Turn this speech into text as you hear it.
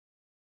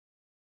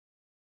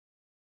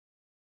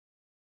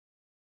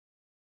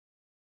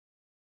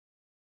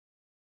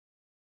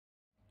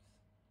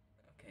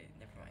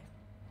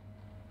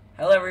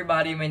Hello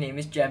everybody, my name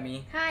is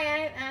Jemmy.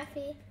 Hi, I'm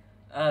Affy.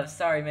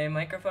 Sorry, my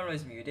microphone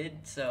was muted,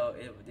 so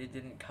it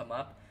didn't come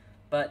up.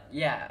 But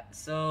yeah,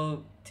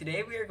 so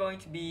today we are going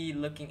to be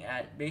looking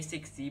at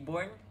basic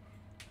Seaborn.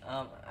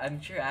 I'm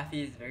sure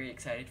Affy is very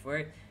excited for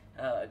it.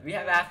 We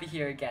have Affy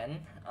here again.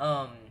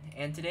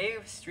 And today's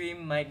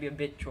stream might be a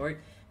bit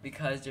short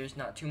because there's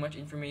not too much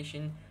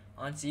information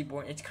on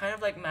Seaborn. It's kind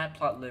of like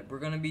Matplotlib. We're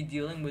gonna be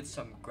dealing with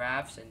some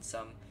graphs and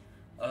some,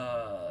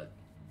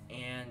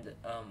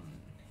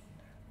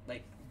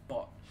 like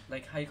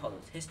like how you call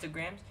those,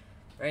 histograms,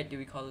 right? Do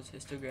we call those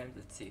histograms?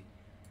 Let's see.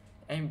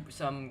 And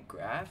some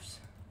graphs,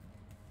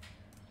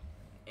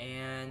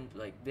 and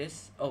like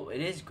this. Oh, it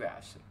is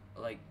graphs,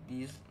 like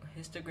these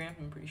histograms,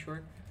 I'm pretty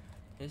sure.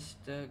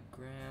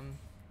 Histogram.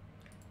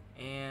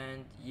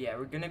 And yeah,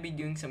 we're gonna be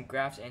doing some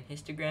graphs and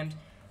histograms.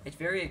 It's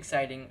very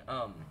exciting.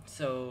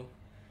 So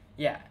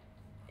yeah,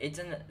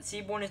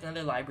 Seaborn is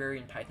another library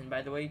in Python,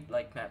 by the way,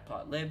 like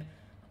Matplotlib.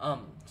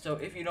 So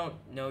if you don't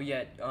know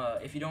yet,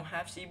 if you don't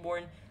have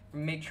Seaborn,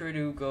 make sure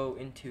to go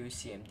into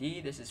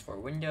CMD. This is for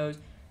Windows.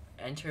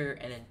 Enter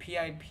and then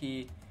pip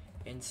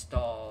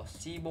install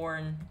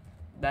Seaborn.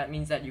 That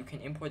means that you can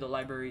import the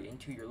library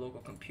into your local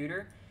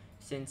computer.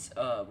 Since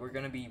we're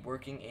gonna be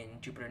working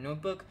in Jupyter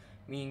Notebook,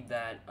 meaning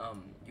that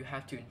you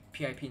have to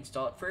pip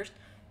install it first.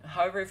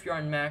 However, if you're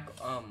on Mac,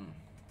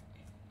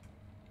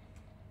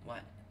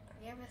 what?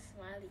 You have a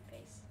smiley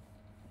face.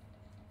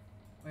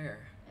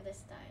 Where? At the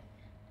start.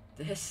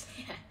 This?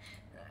 Yeah.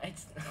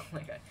 It's, oh my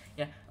god.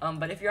 Yeah.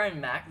 But if you're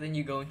on Mac, then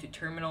you go into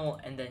terminal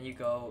and then you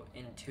go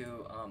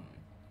into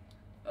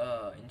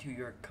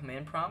your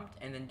command prompt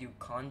and then do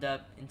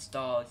conda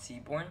install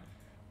Seaborn.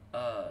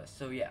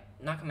 So yeah,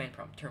 not command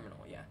prompt, terminal,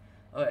 yeah.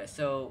 Okay,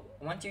 so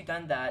once you've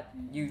done that,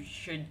 you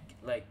should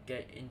like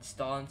get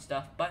installed and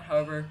stuff. But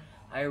however,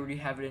 I already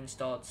have it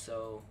installed,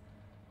 so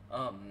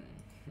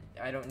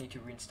I don't need to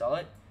reinstall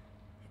it.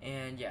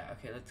 And yeah,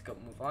 okay, let's go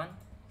move on.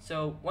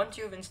 So once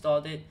you've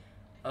installed it,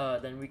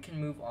 then we can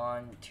move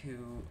on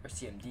to our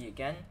CMD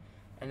again,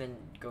 and then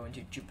go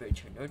into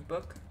Jupyter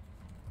Notebook.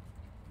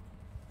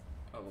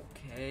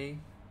 Okay.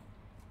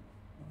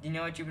 Do you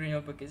know what Jupyter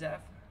Notebook is,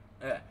 Af?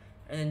 Okay.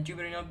 And then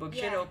Jupyter Notebook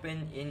should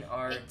open in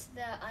our... It's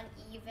the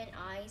uneven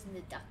eyes and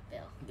the duck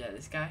bill. Yeah,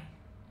 this guy?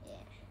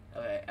 Yeah.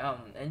 Okay,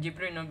 and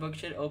Jupyter Notebook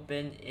should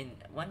open in...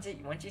 Once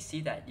you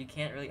see that, you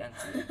can't really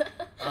unsee it.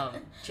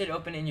 Should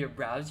open in your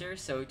browser,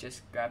 so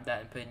just grab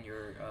that and put in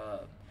your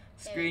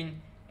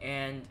screen.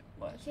 And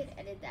what? You should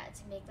edit that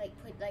to make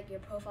put your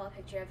profile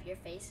picture of your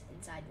face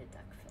inside the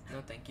duck bill.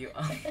 No, thank you.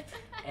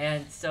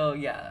 And so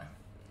yeah,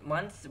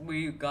 once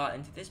we got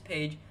into this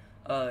page,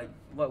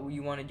 what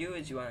you want to do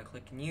is you want to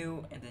click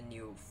new and then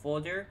new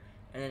folder,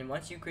 and then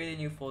once you create a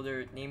new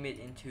folder, name it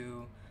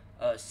into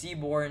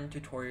Seaborn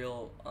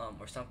tutorial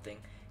or something.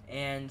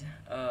 And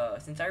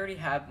since I already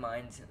have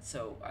mine,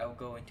 so I will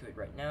go into it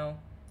right now.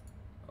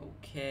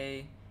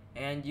 Okay,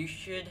 and you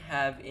should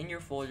have in your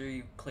folder,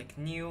 you click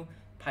new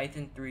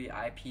Python 3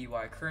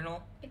 IPY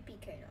kernel.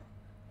 IP kernel.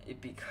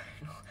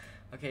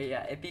 Okay,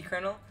 yeah, IP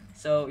kernel.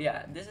 So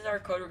yeah, this is our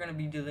code we're gonna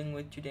be dealing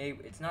with today.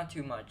 It's not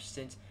too much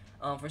since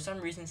for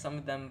some reason some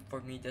of them for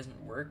me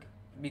doesn't work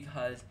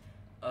because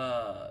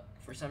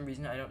for some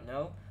reason I don't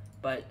know,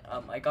 but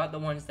I got the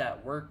ones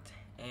that worked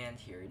and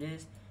here it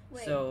is.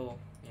 Wait. So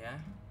yeah.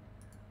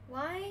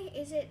 Why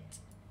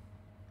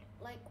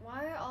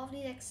are all of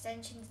these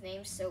extensions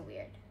names so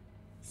weird?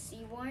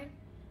 Seaborn,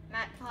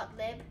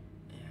 Matplotlib.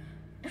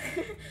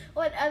 Yeah.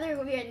 What other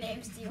weird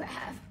names do you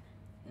have?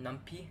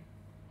 Numpy.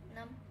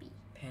 Numpy.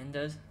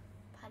 Pandas.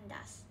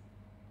 Pandas.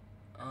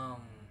 I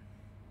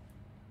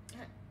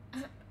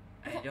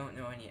don't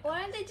know any.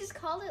 Why don't they just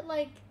call it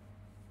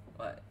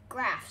What?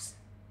 graphs?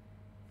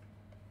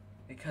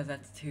 Because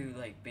that's too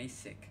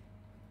basic.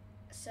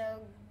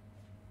 So,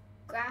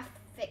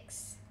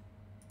 graphics.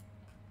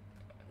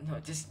 No,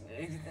 just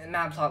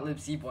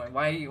Matplotlib Seaborn.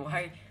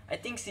 Why? I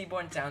think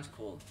Seaborn sounds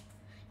cool.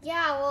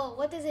 Yeah, well,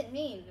 what does it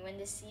mean when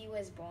the sea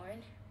was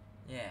born?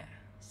 Yeah.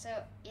 So,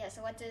 yeah,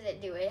 so what does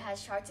it do? It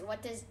has charts.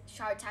 What does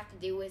charts have to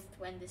do with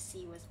when the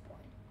sea was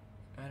born?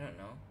 I don't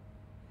know.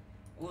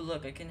 Oh,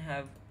 look, I can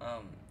have,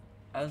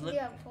 I was looking.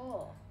 Yeah,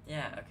 poll.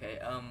 Yeah, okay,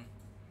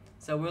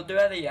 so we'll do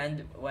at the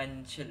end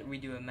when should we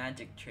do a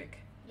magic trick.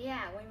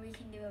 Yeah, when we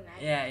can do a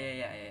magic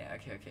Yeah,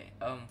 okay.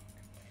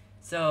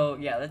 So,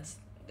 yeah, let's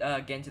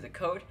get into the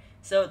code.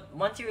 So,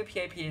 once you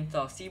pip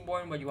install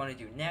Seaborn, what you want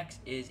to do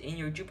next is in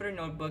your Jupyter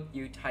Notebook,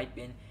 you type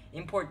in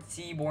import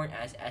Seaborn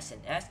as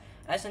SNS.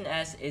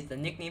 SNS is the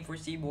nickname for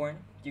Seaborn.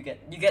 You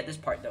get this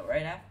part though,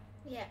 right, Af?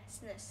 Yeah,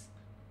 SNES.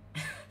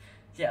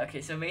 Yeah,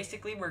 okay, so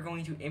basically we're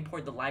going to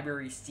import the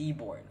library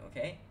Seaborn,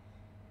 okay?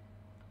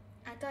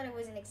 I thought it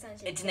was an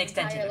extension. It's an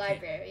extension, okay.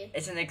 Library.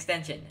 It's an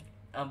extension,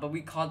 but we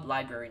call it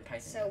library in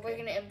Python. So we're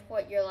gonna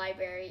import your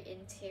library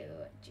into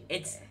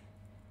Jupyter.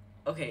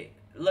 Okay,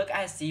 look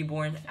at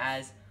Seaborn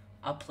as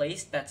a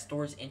place that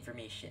stores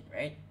information,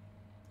 right?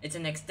 It's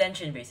an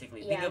extension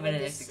basically. Yeah, think of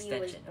it as an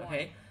extension,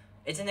 okay?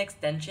 It's an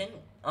extension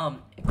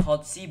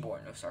called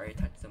Seaborn. Oh, sorry, I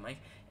touched the mic.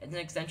 It's an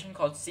extension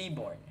called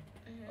Seaborn,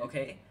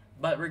 okay?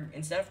 but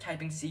instead of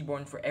typing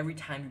Seaborn for every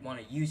time we want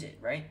to use it,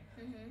 right?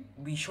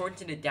 We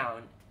shortened it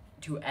down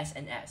to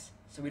SNS,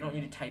 so we don't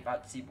need to type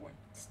out Seaborn.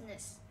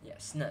 SNS. Yeah,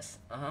 SNS.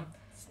 SNS.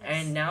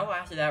 And now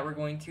after that, we're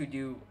going to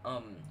do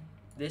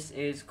this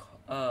is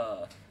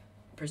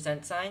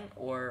percent sign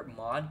or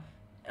mod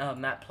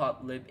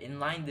matplotlib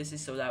inline. This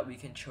is so that we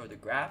can show the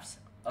graphs.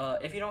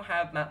 If you don't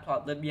have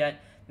matplotlib yet,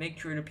 make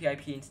sure to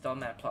pip install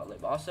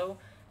matplotlib also,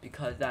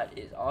 because that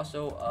is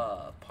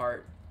also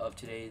part of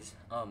today's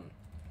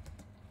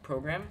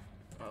program.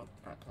 Oh,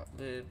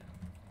 matplotlib.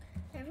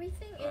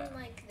 Everything in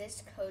like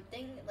this code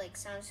thing like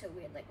sounds so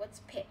weird. Like what's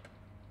pip?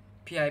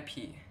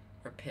 PIP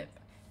or pip.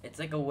 It's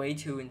like a way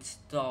to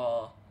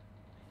install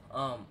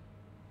a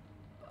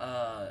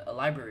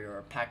library or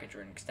a package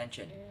or an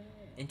extension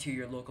into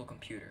your local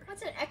computer.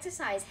 What's an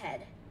exercise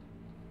head?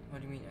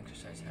 What do you mean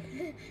exercise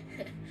head?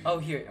 Oh,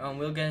 here.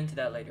 We'll get into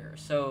that later.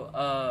 So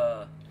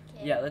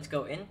yeah, let's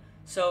go in.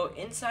 So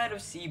inside of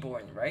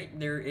Seaborn, right,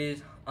 there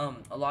is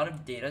a lot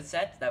of data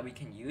sets that we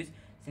can use,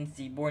 since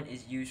Seaborn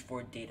is used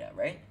for data,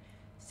 right?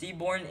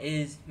 Seaborn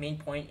main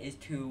point is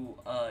to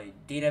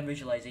data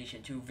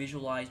visualization, to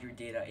visualize your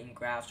data in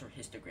graphs or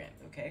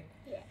histograms, okay?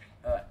 Yeah.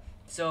 Alright.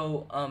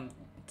 So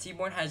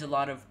Seaborn has a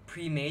lot of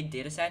pre-made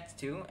data sets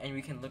too, and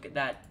we can look at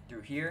that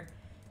through here.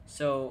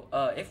 So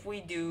if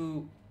we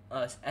do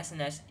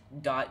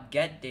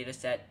sns.get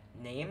dataset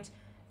names,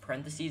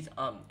 parentheses,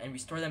 and we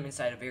store them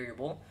inside a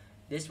variable,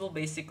 this will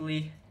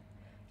basically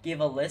give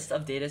a list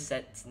of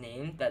datasets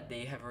named that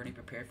they have already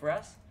prepared for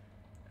us.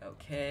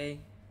 Okay.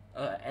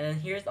 And then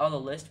here's all the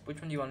list. Which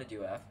one do you want to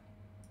do, F?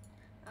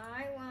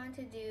 I want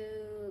to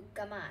do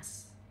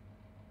gamas.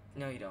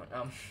 No, you don't.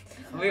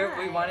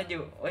 We want to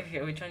do.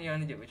 Okay, which one do you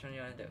want to do? Which one do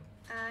you want to do?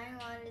 I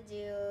want to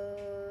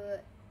do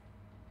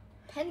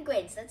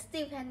penguins. Let's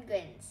do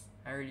penguins.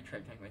 I already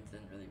tried penguins.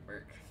 Didn't really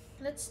work.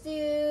 Let's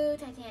do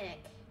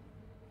Titanic.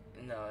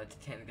 No,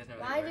 Titanic doesn't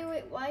really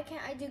work. Why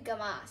can't I do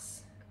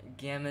gamas?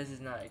 Gammas is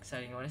not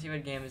exciting. You want to see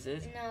what gammas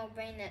is? No,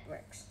 brain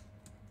networks.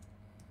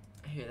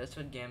 Here, that's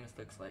what gammas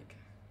looks like.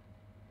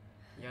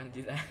 You want to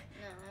do that?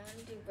 No, I want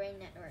to do brain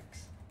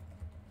networks.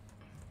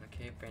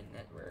 Okay, brain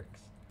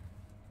networks.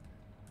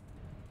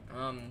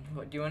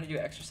 What do you want to do?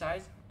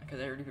 Exercise? Because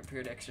I already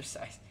prepared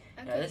exercise.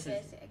 Okay, Yeah, this is.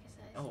 exercise.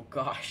 Oh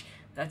gosh,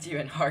 that's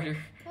even harder.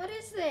 What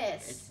is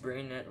this? It's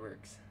brain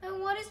networks.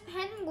 And what is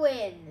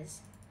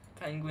penguins?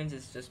 Penguins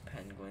is just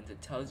penguins.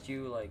 It tells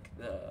you like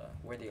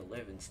where they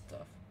live and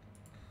stuff.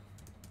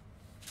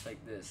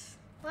 Like this.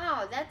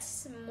 Wow,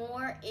 that's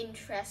more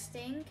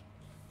interesting.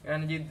 You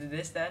want to do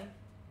this then?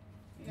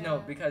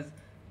 No, because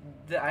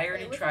I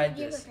already Wait, tried what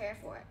did you this. prepare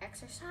for?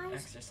 Exercise?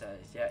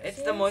 Exercise, yeah.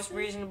 It's the most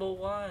Seriously? reasonable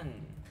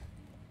one.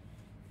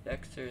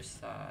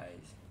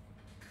 Exercise.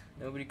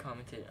 Nobody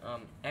commented.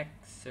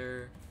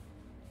 Exercise.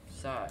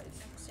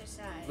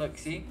 Exercise. Look,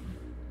 see?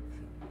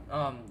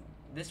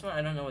 This one,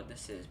 I don't know what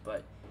this is,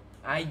 but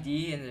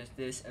ID, and there's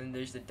this, and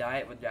there's the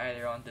diet, what diet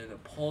they're on, there's the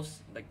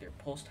pulse, like their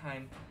pulse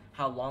time,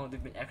 how long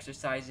they've been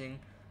exercising,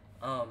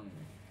 and Why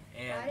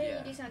didn't yeah.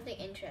 you do something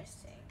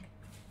interesting?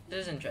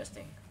 This is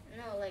interesting.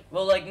 No, like.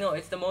 Well, like, no,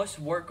 it's the most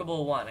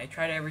workable one. I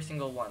tried every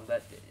single one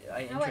that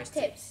I How about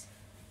interested. tips?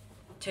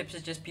 Tips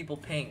is just people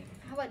ping.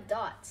 How about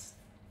dots?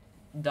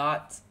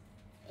 Dots.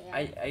 Yeah.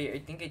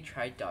 I think I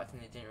tried dots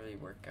and it didn't really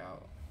work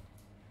out.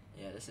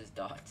 Yeah, this is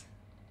dots.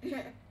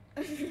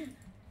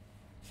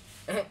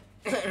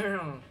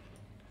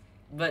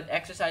 But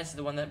exercise is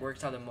the one that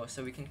works out the most,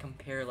 so we can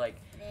compare like.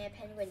 Yeah,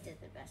 penguins is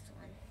the best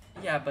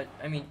one. Yeah, but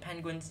I mean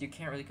penguins you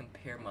can't really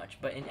compare much.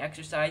 But in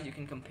exercise you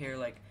can compare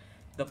like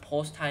the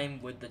pulse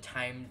time with the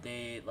time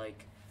they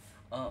like.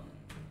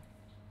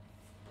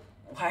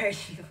 Why are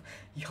you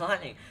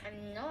yawning?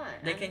 I'm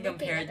not. They I'm can looking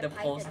compare at the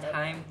pulse Python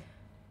time.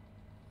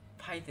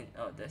 Python.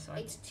 Oh, this one.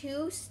 It's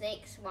two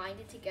snakes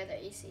winded together.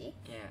 You see?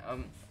 Yeah.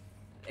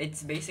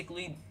 It's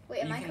basically.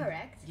 Wait, am you I can-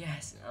 correct?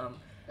 Yes.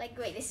 Like,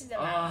 wait, this is the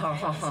mouth.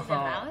 Right? This is the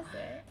mouth,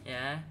 right?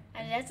 Yeah.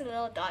 And that's a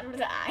little dot with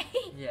the eye.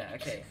 Yeah.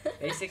 Okay.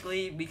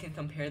 Basically, we can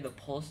compare the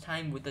pulse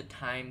time with the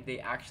time they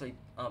actually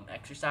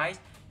exercise,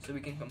 so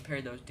we can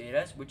compare those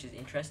data, which is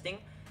interesting.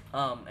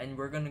 And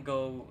we're gonna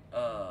go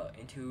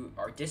into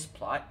our disk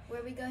plot.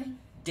 Where are we going?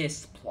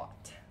 Disk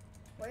plot.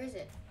 Where is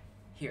it?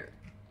 Here.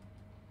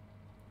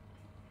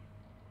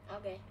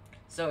 Okay.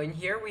 So in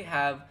here we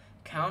have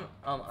count.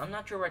 I'm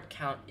not sure what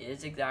count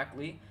is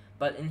exactly,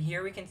 but in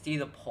here we can see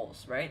the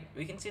pulse, right?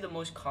 We can see the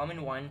most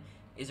common one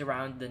is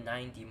around the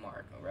 90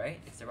 mark, right?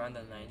 It's around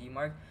the 90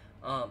 mark.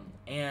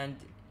 And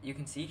you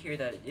can see here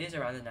that it is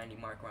around the 90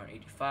 mark, around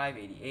 85,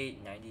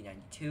 88, 90,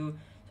 92.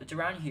 So it's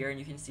around here, and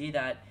you can see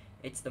that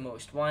it's the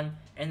most one.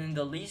 And then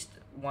the least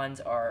ones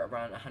are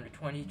around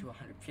 120 to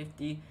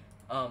 150.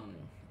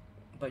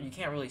 But you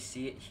can't really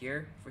see it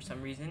here for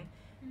some reason.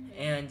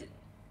 Mm-hmm. And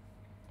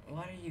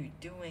what are you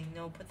doing?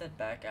 No, put that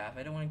back, Af.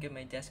 I don't want to get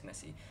my desk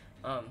messy.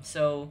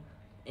 So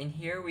in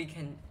here we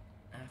can,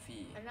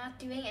 Affy. I'm not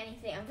doing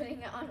anything. I'm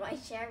putting it on my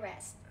chair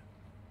rest.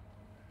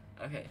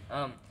 Okay.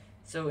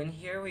 So in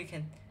here we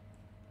can.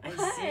 I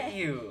What? see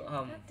you.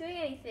 I'm not doing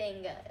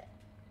anything.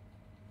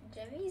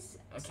 Jimmy's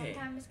Okay.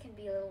 sometimes can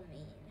be a little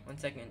mean. 1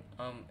 second.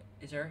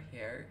 Is our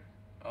hair?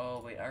 Oh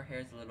wait, our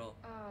hair's a little.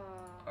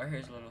 Oh. Our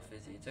hair's a little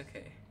fizzy. It's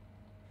okay.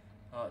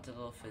 Oh, it's a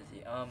little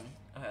fizzy.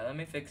 Okay, let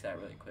me fix that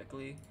really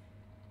quickly.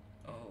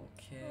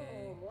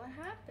 Okay. Oh, what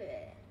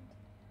happened?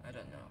 I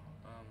don't know.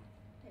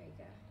 There you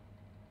go.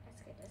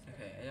 That's good. That's good.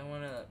 Okay, I don't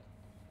wanna.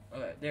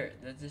 Okay, there.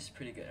 That's just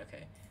pretty good.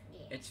 Okay,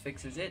 Yeah. it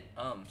fixes it.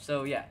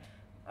 So yeah,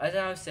 as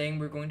I was saying,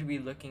 we're going to be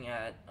looking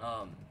at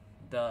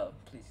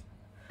please.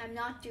 I'm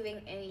not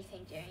doing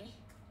anything, Jeremy.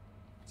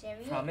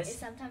 Jeremy Promise? is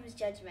sometimes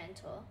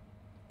judgmental.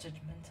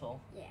 Judgmental.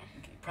 Yeah.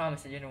 Okay,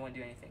 promise that you don't want to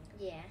do anything.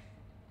 Yeah.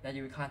 That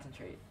you would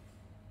concentrate.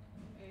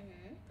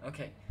 Mhm.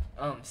 Okay.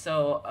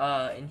 So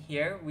in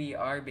here we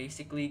are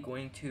basically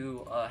going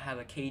to have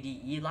a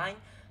KDE line.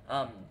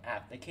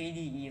 At the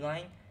KDE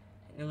line,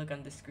 can you look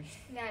on the screen?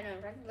 Yeah, I know.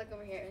 I'm trying to look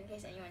over here in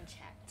case anyone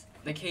checked.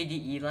 The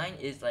KDE line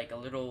is like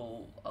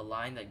a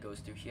line that goes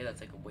through here.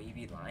 That's like a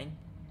wavy line.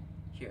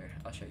 Here,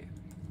 I'll show you.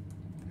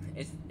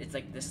 It's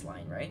like this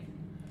line, right?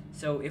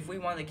 So if we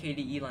want the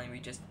KDE line, we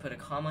just put a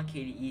comma.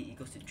 KDE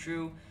equals to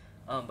true.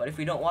 But if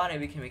we don't want it,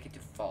 we can make it to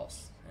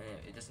false,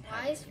 and it doesn't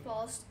have. Why is it anymore.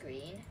 false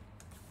green?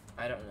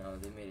 I don't know.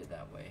 They made it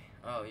that way.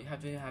 Oh, you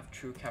have to have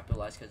true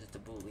capitalized because it's a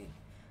boolean.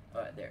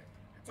 Alright, there.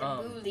 It's a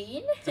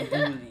boolean? It's a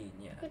boolean,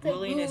 yeah. It's a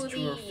Boolean is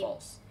true or boolean.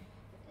 false.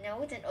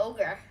 No, it's an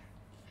ogre.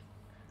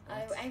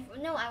 What?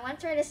 I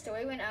once read a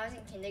story when I was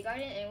in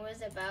kindergarten, and it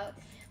was about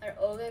an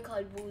ogre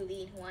called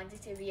Boolean who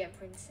wanted to be a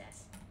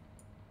princess.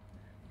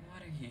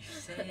 What are you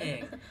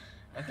saying?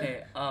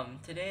 Okay,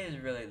 today is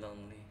really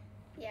lonely.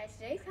 Yeah,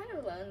 today's kind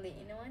of lonely.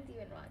 No one's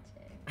even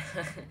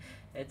watching.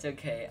 It's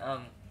okay.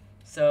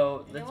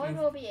 So No let's one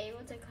move. will be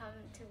able to come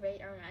to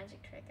rate our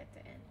magic trick at the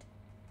end.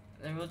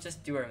 Then we'll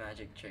just do our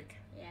magic trick.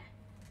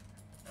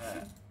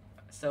 Yeah.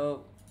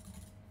 So,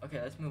 okay,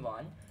 let's move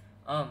on.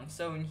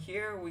 So in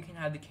here we can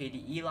have the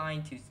KDE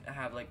line to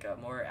have like a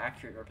more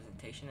accurate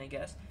representation, I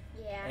guess.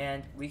 Yeah.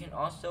 And we can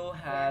also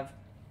have.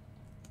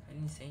 I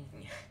didn't say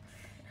anything yet.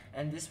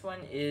 And this one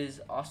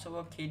is also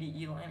a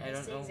KDE line. I It's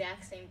don't the know.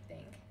 exact same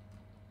thing.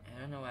 I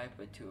don't know why I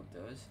put two of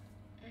those.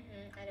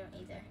 I don't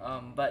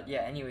either. But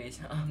yeah, anyways,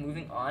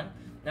 moving on.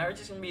 Now we're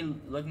just going to be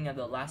looking at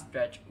the last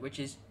stretch, which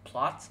is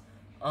plots.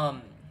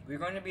 We're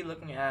going to be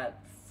looking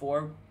at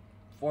four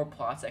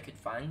plots I could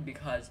find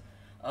because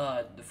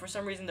for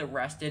some reason the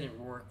rest didn't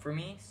work for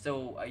me.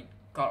 So I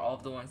got all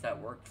of the ones that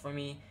worked for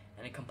me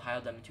and I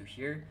compiled them into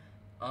here.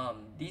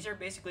 These are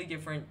basically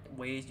different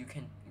ways you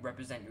can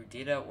represent your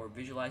data or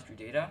visualize your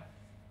data.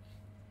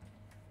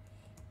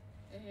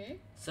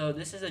 So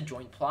this is a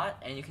joint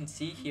plot, and you can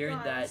see here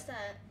God, that what's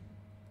that?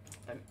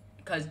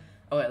 because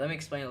okay, let me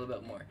explain a little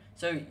bit more.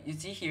 So you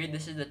see here,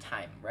 this is the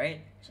time,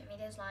 right? Jimmy,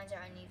 those lines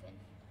are uneven.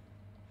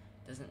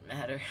 Doesn't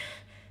matter.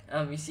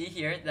 You see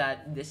here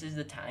that this is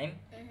the time,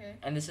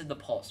 and this is the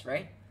pulse,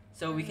 right?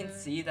 So we can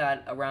see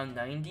that around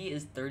 90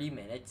 is 30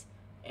 minutes,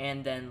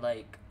 and then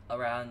like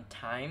around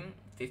time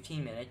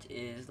 15 minutes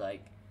is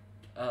like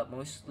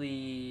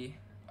mostly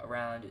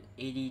around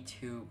 80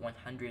 to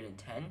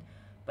 110,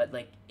 but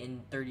like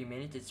in 30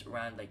 minutes it's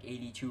around like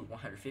 80 to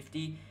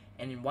 150,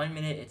 and in 1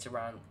 minute it's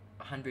around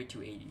 100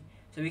 to 80.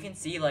 So we can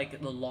see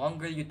like the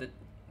longer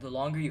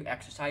you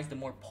exercise, the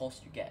more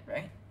pulse you get,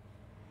 right?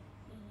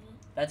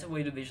 That's a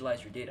way to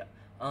visualize your data.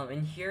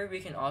 And here we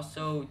can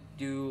also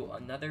do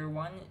another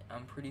one.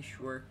 I'm pretty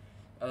sure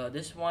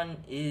this one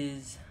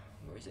is,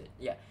 where is it?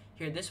 Yeah,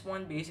 here this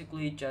one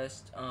basically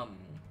just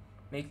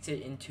makes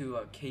it into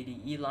a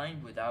KDE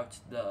line without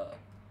the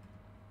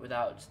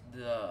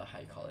how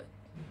you call it,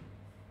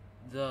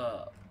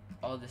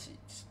 all this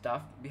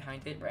stuff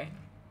behind it, right?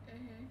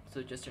 So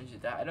it just turns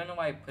into that. I don't know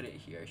why I put it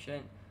here. I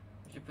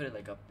should put it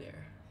like up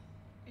there.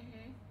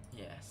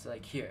 Yeah, so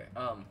like here.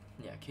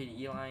 Yeah,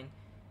 KDE line.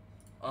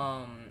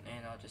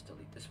 And I'll just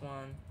delete this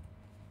one.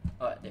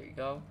 There you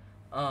go.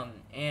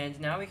 And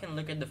now we can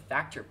look at the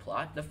factor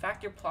plot. The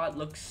factor plot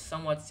looks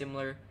somewhat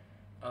similar.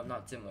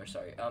 Not similar,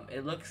 sorry.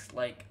 It looks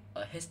like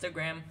a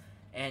histogram,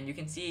 and you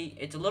can see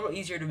it's a little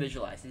easier to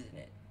visualize, isn't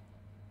it?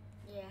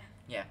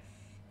 Yeah.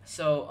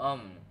 So,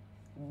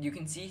 you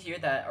can see here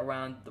that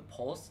around the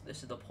pulse,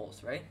 this is the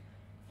pulse, right?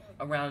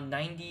 Around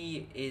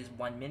 90 is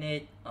 1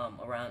 minute,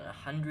 around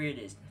 100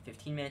 is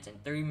 15 minutes,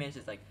 and 30 minutes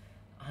is like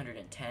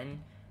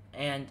 110.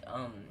 And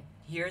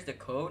here's the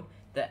code.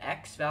 The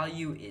X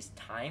value is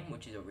time,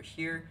 which is over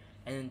here,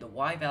 and then the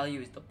Y value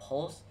is the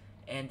pulse,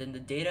 and then the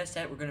data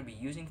set we're going to be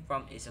using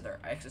from is our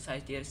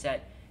exercise data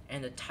set,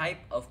 and the type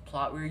of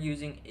plot we're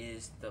using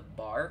is the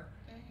bar.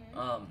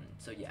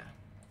 So yeah.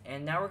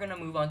 And now we're going to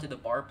move on to the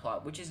bar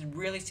plot, which is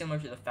really similar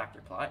to the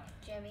factor plot.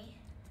 Jimmy.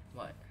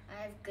 What?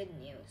 I have good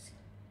news.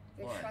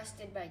 You're What?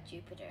 trusted by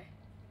Jupiter.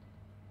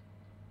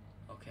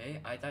 Okay,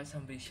 I thought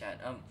somebody chat.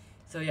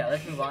 So yeah,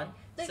 let's move on.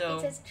 Look, So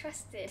it says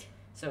trusted.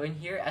 So in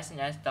here,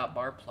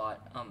 SNS.bar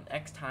plot,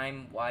 X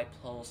time, Y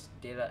pulse,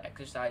 data,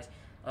 exercise.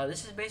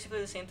 This is basically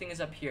the same thing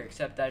as up here,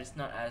 except that it's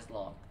not as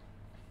long.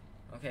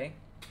 Okay?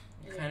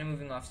 You're kind of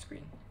moving off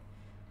screen.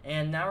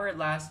 And now we're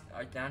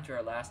down to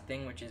our last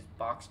thing, which is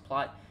box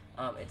plot.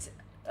 It's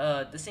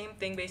The same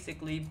thing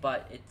basically,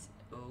 but it's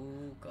oh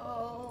god.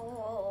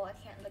 Oh, I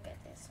can't look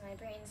at this. My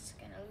brain's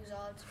gonna lose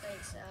all its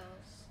brain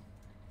cells.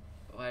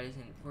 Why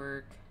doesn't it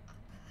work?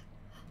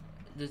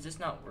 Does this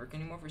not work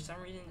anymore? For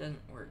some reason, it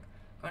doesn't work.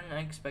 Got an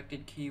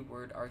unexpected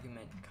keyword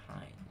argument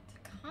kind.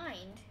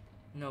 Kind?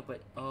 No,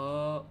 but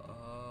oh.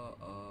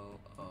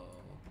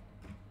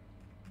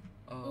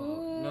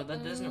 No,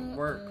 that doesn't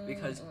work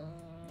because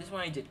this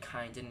one I did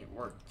kind and it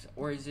worked.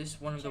 Or is this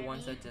one of the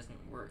ones that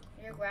doesn't work?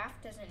 Your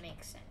graph doesn't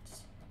make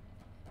sense.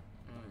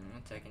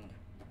 1 second.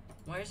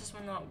 Why does this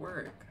one not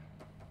work?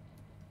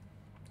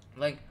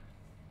 Like,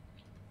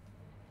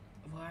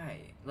 why?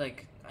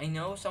 Like, I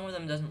know some of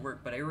them doesn't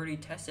work, but I already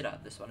tested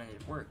out this one and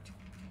it worked.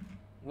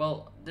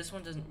 Well, this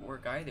one doesn't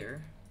work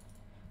either.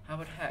 How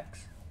about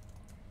hex?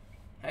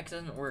 Hex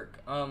doesn't work.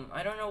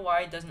 I don't know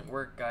why it doesn't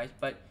work, guys,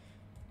 but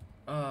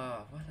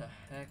what the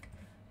heck?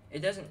 It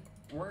doesn't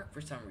work for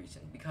some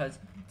reason because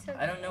Okay.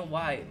 I don't know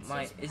why.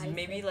 Is it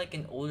maybe like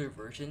an older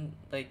version?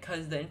 Like,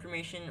 cause the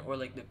information or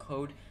like the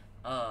code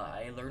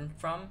I learned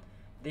from,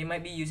 they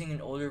might be using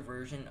an older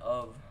version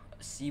of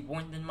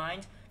Seaborn than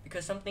mine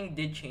because something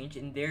did change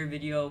in their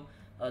video.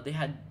 They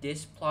had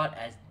this plot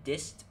as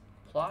dist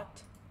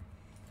plot.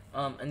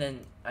 And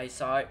then I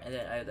saw it, and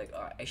then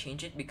I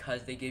changed it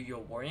because they give you a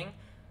warning.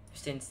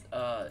 Since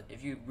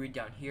if you read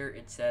down here,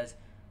 it says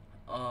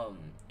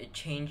it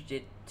changed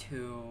it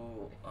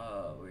to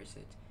where is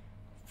it?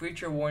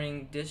 Future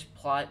warning: this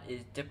plot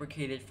is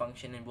deprecated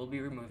function and will be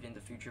removed in the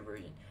future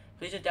version.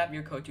 Please adapt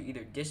your code to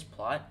either this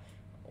plot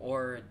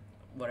or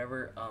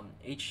whatever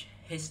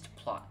hist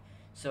plot.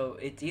 So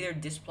it's either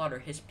this plot or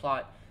his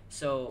plot.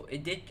 So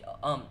it did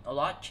a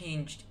lot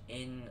changed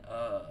in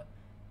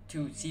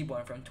to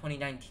Seaborn from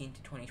 2019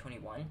 to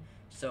 2021.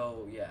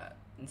 So yeah,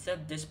 instead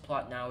of this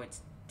plot now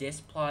it's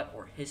this plot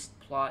or his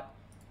plot.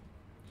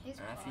 His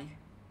Affy.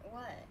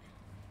 What?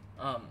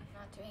 Not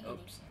doing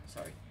oops,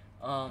 sorry.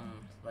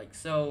 Like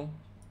so.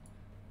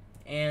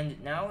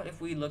 And now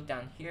if we look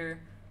down here,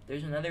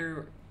 there's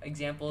another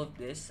example of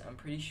this. I'm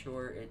pretty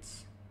sure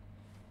it's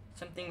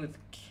something with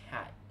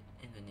cat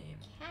in the name.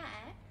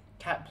 Cat?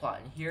 Cat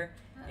plot in here.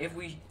 If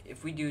we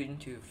do it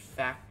into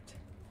factor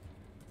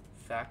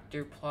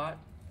plot,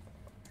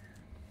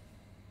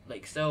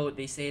 like so,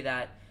 they say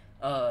that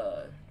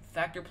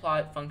factor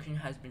plot function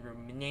has been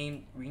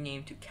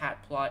renamed to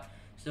cat plot.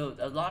 So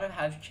a lot of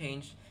have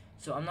changed.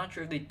 So I'm not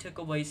sure if they took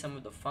away some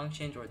of the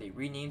functions or they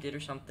renamed it or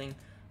something.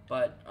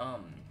 But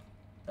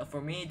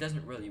for me, it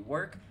doesn't really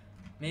work.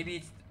 Maybe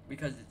it's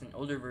because it's an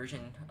older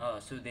version,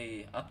 so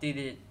they updated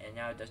it and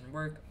now it doesn't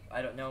work.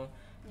 I don't know.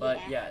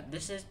 But yeah,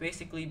 this is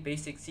basically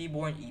basic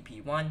Seaborn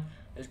EP1.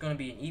 There's going to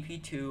be an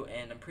EP2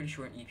 and I'm pretty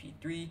sure an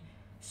EP3.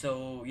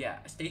 So yeah,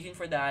 stay tuned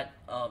for that.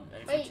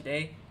 And for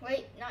today.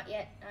 Wait, not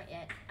yet.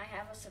 I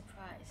have a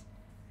surprise.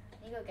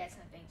 You go get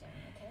something, Jenny,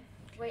 okay?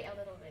 Wait a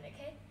little bit,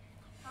 okay?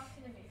 Talk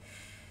to the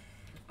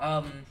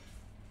viewer.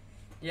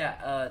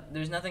 Yeah,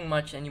 there's nothing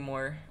much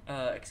anymore,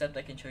 except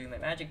I can show you my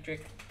magic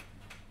trick.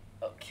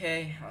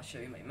 Okay, I'll show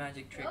you my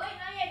magic trick. Wait,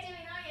 not yet,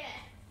 Jimmy, not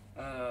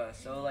yet.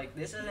 So like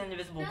this is an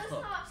invisible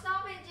cloak.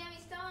 Stop it, Jimmy,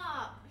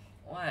 stop.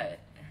 What?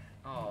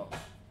 Oh.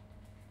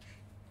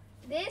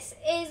 This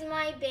is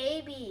my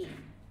baby.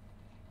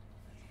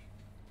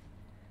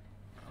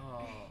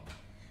 Oh.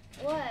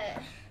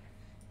 What?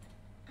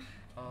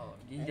 Oh,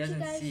 he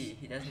doesn't see.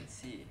 He doesn't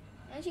see.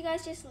 Don't you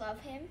guys just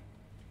love him?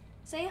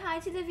 Say hi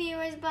to the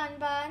viewers, Bun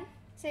Bun.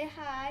 Say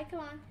hi, come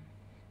on.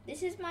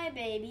 This is my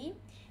baby,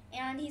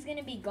 and he's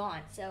gonna be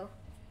gone, so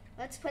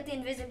let's put the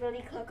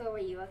invisibility cloak over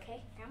you,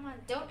 okay? Come on,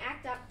 don't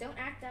act up, don't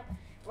act up.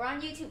 We're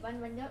on YouTube, Bun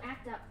Bun, don't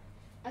act up.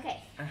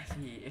 Okay.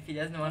 If he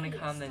doesn't want to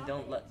come, then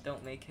don't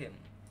make him.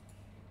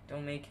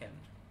 Don't make him.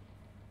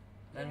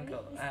 Let him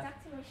go. He's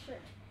stuck to my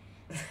shirt.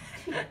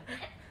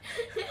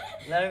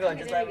 Let him go, Okay,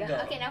 just there let we him go.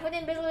 go. Okay, now put the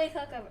invisibility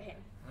cloak over him.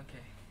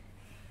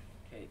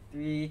 Okay,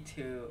 3,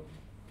 2.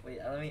 Wait,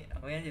 I'm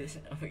gonna do this.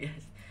 Oh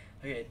yes.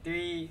 Okay,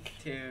 3,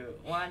 2,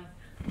 1.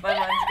 Bun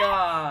Bun's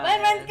gone.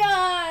 Bun Bun's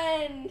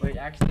gone. Wait,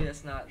 actually,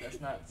 that's not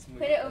smooth.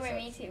 Put it over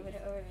me too. Put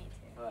it over me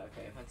too. Oh,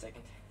 okay, 1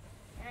 second.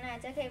 No,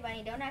 it's okay,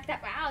 Bunny. Don't act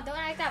up. Wow, don't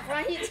act up. We're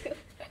on YouTube.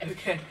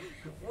 Okay.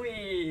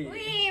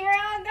 Wee. We're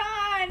all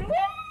gone. Woo!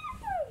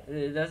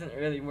 It doesn't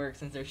really work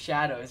since they're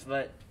shadows,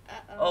 but.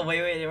 Uh-oh. Oh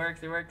wait, it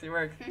works.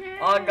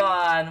 All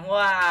gone.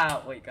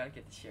 Wow. Wait, gotta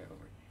get the share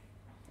over.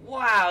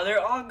 Wow, they're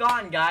all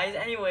gone, guys.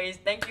 Anyways,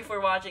 thank you for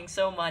watching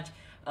so much.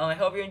 I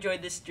hope you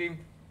enjoyed this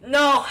stream.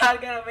 No, I'm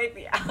gonna make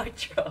the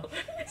outro.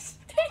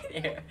 Stay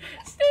there.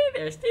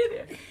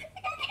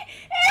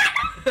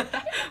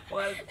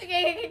 What?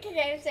 Okay,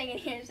 I'm saying it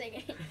here.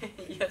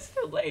 You're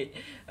so late.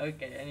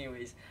 Okay,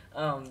 anyways.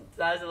 That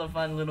was a little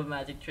fun little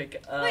magic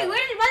trick. Wait,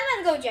 where did Bun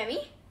Bun go,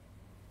 Jemmy?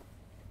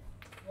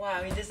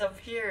 Wow, he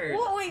disappeared.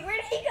 Whoa, wait, where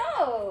did he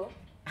go?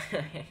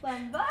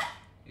 Bun Bun?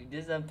 He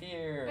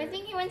disappeared. I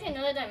think he went to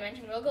another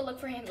dimension. We'll go look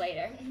for him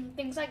later.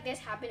 Things like this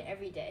happen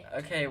every day.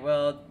 Okay,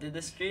 well, did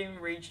the stream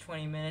reach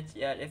 20 minutes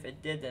yet? If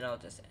it did, then I'll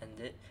just end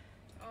it.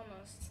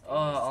 Almost. Oh,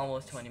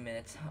 almost 20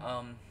 minutes.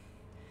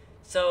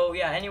 So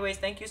yeah, anyways,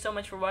 thank you so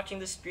much for watching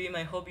the stream.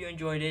 I hope you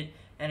enjoyed it,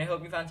 and I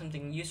hope you found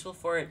something useful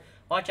for it.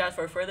 Watch out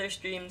for further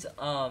streams.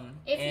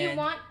 If you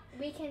want,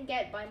 we can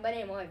get Bun Bun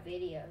in more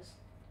videos.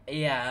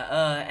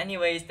 Yeah.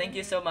 Anyways, thank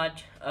you so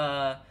much.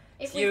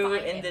 See you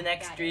in the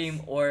next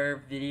stream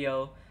or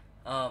video.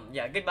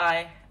 Yeah.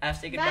 Goodbye.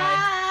 Say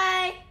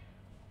goodbye.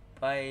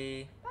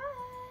 Bye. Bye.